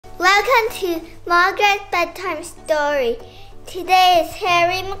Welcome to Margaret's Bedtime Story. Today is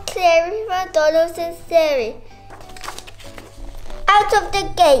Harry Maclary from Donaldson's series. Out of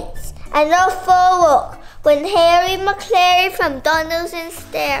the gates and off for a walk went Harry Maclary from Donaldson's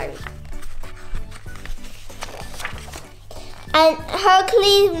series. And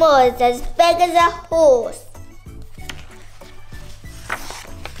Hercules was as big as a horse.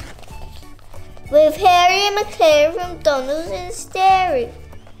 With Harry Maclary from Donaldson's series.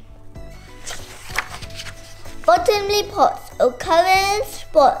 Bottomly pots are covered in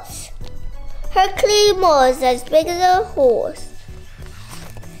spots. Hercules was as big as a horse.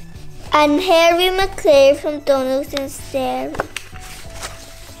 And Harry Maclary from Donaldson's series.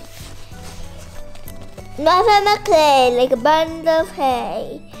 Mother Maclary like a bundle of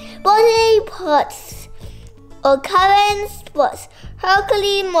hay. Bottomly pots are covered in spots.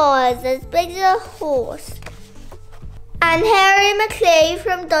 Hercules was as big as a horse. And Harry Maclary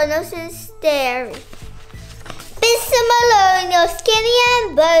from Donaldson's series. Mr. Malone, you're skinny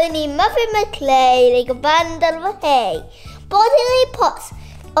and bony. Mother Maclary like a bundle of hay. Bottomly pots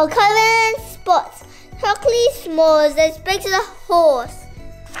are covered in spots. Hercules was as big as a horse.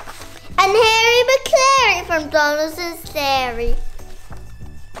 And Harry Maclary from Donaldson's series.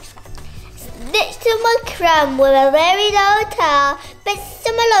 Mr. McCrum with a very low tail. Mr.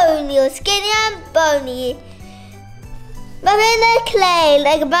 Malone, you're skinny and bony. Mother Maclary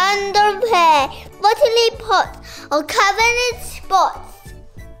like a bundle of hay. Bottomly pots are covered in spots.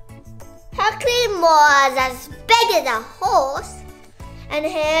 Hercules was as big as a horse. And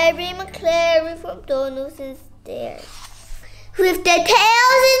Harry Maclary from Donaldson's series. With their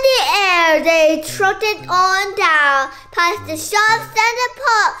tails in the air, they trotted on down, past the shops and the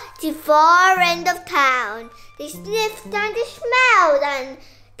park, to far end of town. They sniffed and they smelled and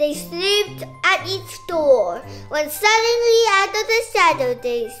they snooped at each door, when suddenly out of the shadow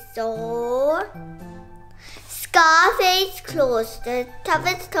they saw Scarface Claus, the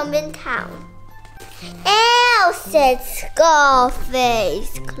toughest Tom in town. "Ew," said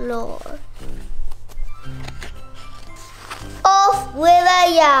Scarface Claus. Off with a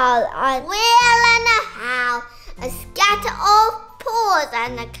yell, a wheel and a howl, a scatter of paws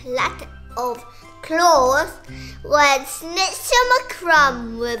and a clatter of claws, went Snitcher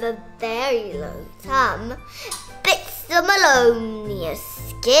McCrum with a very low thumb, bits the Maloney,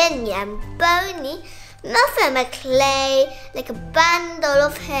 skinny and bony, Mother Maclary like a bundle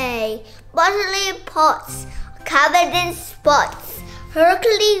of hay, bottomly pots covered in spots,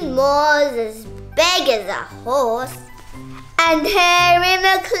 Hercules was as big as a horse. And Harry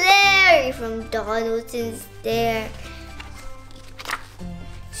Maclary from Donaldson's series.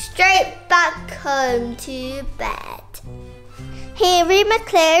 Straight back home to bed. Harry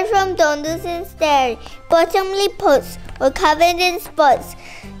Maclary from Donaldson's series. Bottomly pots were covered in spots.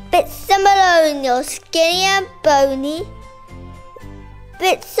 Bits of Malone, you're skinny and bony.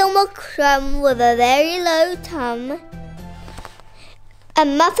 Bits of McCrum with a very low thumb.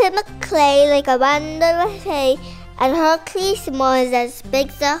 And Mother Maclary like a bundle of hay. And Hercules was as big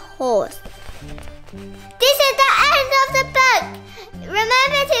as a horse. This is the end of the book.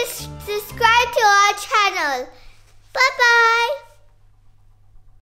 Remember to subscribe to our channel. Bye-bye.